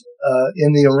works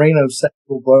in the arena of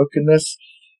sexual brokenness,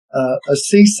 a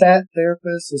CSAT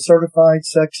therapist, a certified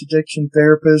sex addiction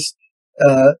therapist,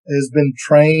 has been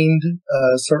trained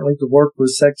certainly to work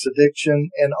with sex addiction,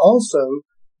 and also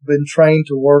been trained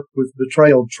to work with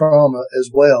betrayal trauma as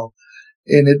well.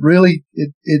 And it really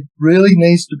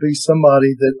needs to be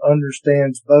somebody that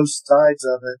understands both sides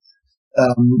of it,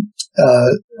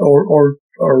 or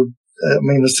I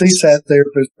mean, a CSAT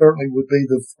therapist certainly would be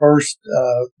the first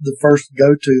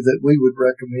go-to that we would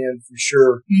recommend for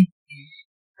sure.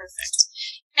 Perfect.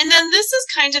 And then this is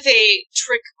kind of a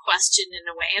trick question in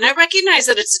a way, and I recognize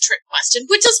that it's a trick question,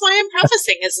 which is why I'm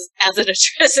prefacing as a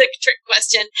trick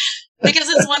question, because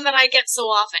it's one that I get so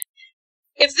often.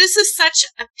 If this is such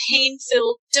a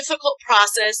pain-filled, difficult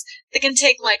process that can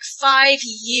take like 5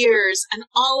 years and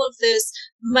all of this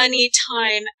money,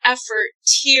 time, effort,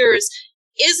 tears,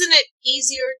 isn't it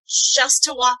easier just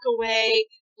to walk away,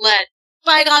 let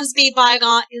bygones be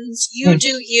bygones, you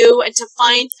do you, and to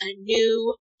find a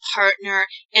new partner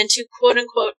and to quote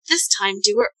unquote this time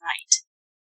do it right?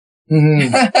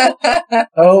 Mm-hmm.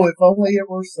 Oh, if only it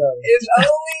were so. If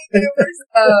only it were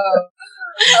so.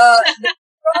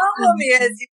 The problem is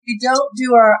if we don't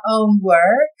do our own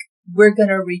work, we're going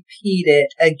to repeat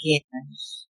it again.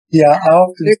 Yeah, I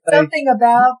often There's say, something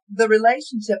about the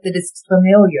relationship that is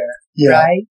familiar,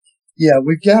 right? Yeah,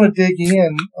 we've got to dig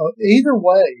in either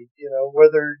way,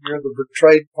 whether you're the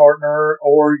betrayed partner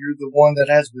or you're the one that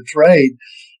has betrayed.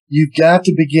 You've got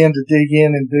to begin to dig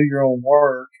in and do your own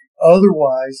work.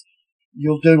 Otherwise,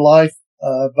 you'll do life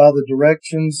by the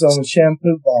directions on a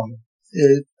shampoo bottle.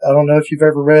 I don't know if you've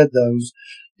ever read those.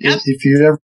 Yep. If you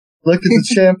ever look at the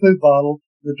shampoo bottle,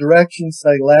 the directions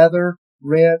say lather,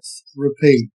 rinse,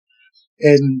 repeat.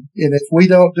 And if we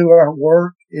don't do our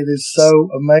work, it is so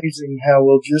amazing how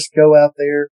we'll just go out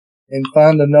there and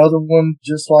find another one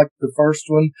just like the first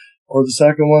one or the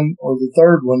second one or the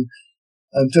third one.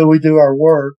 Until we do our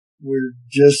work, we're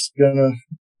just going to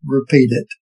repeat it.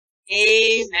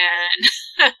 Amen.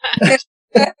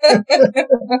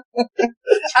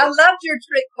 I loved your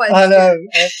trick question. I know,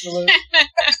 absolutely.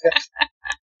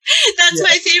 That's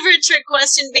my favorite trick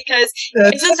question because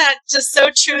isn't that just so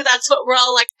true? That's what we're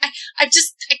all like, I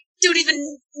don't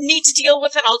even need to deal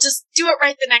with it. I'll just do it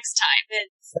right the next time.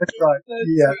 That's right.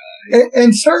 Right.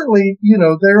 And certainly,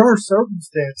 there are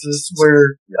circumstances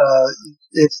where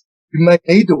you may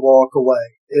need to walk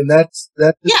away. And that's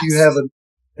if you have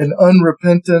an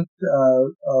unrepentant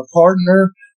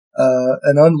partner,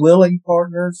 an unwilling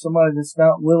partner, somebody that's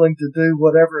not willing to do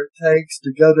whatever it takes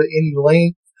to go to any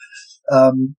length.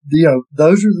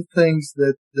 Those are the things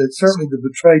that certainly the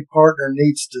betrayed partner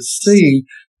needs to see.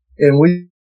 And we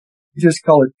just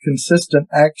call it consistent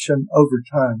action over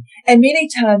time. And many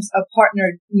times a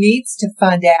partner needs to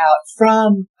find out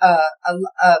from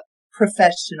a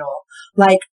professional,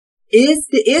 like, is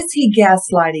he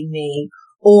gaslighting me?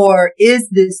 Or is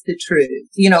this the truth?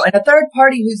 And a third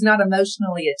party who's not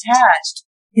emotionally attached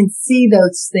can see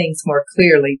those things more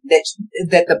clearly that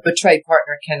the betrayed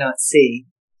partner cannot see.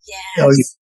 Yes. Oh,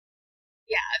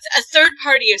 yeah. A third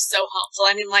party is so helpful.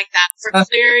 I mean, like that for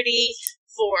clarity,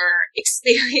 for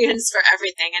experience, for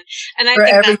everything. And I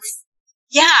think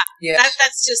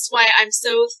that's just why I'm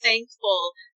so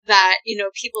thankful that,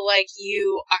 people like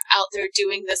you are out there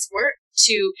doing this work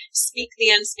to speak the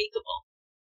unspeakable.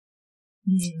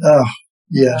 Oh,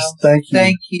 yes. Thank you.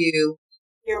 Thank you.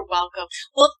 You're welcome.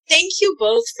 Well, thank you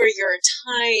both for your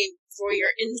time, for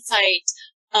your insight,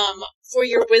 for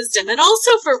your wisdom, and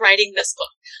also for writing this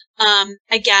book.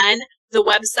 Again, the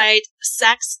website,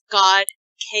 sexgodchaos.com,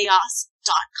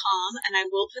 and I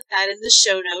will put that in the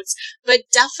show notes, but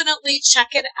definitely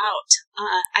check it out.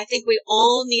 I think we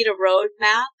all need a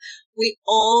roadmap. We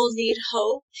all need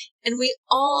hope, and we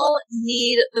all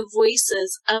need the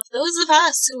voices of those of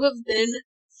us who have been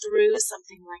through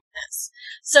something like this.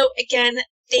 So again,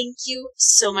 thank you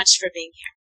so much for being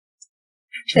here.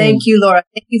 Thank you, Laura.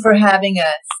 Thank you for having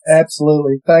us.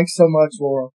 Absolutely. Thanks so much,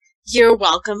 Laura. You're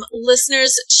welcome.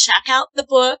 Listeners, check out the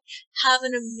book. Have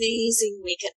an amazing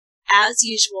weekend. As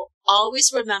usual,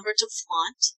 always remember to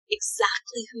flaunt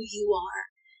exactly who you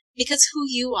are, because who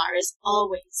you are is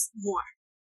always more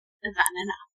than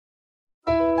enough.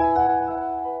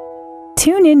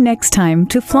 Tune in next time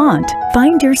to Flaunt,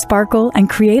 Find Your Sparkle, and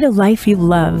Create a Life You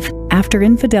Love After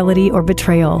Infidelity or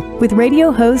Betrayal with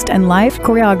radio host and live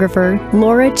choreographer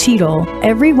Laura Cheadle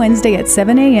every Wednesday at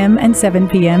 7 a.m. and 7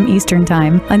 p.m. Eastern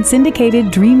Time on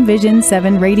syndicated Dream Vision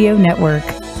 7 radio network.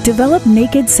 Develop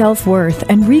naked self-worth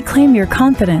and reclaim your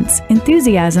confidence,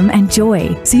 enthusiasm, and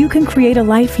joy so you can create a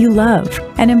life you love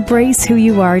and embrace who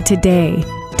you are today.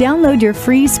 Download your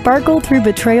free Sparkle Through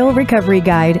Betrayal Recovery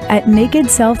Guide at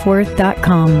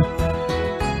nakedselfworth.com.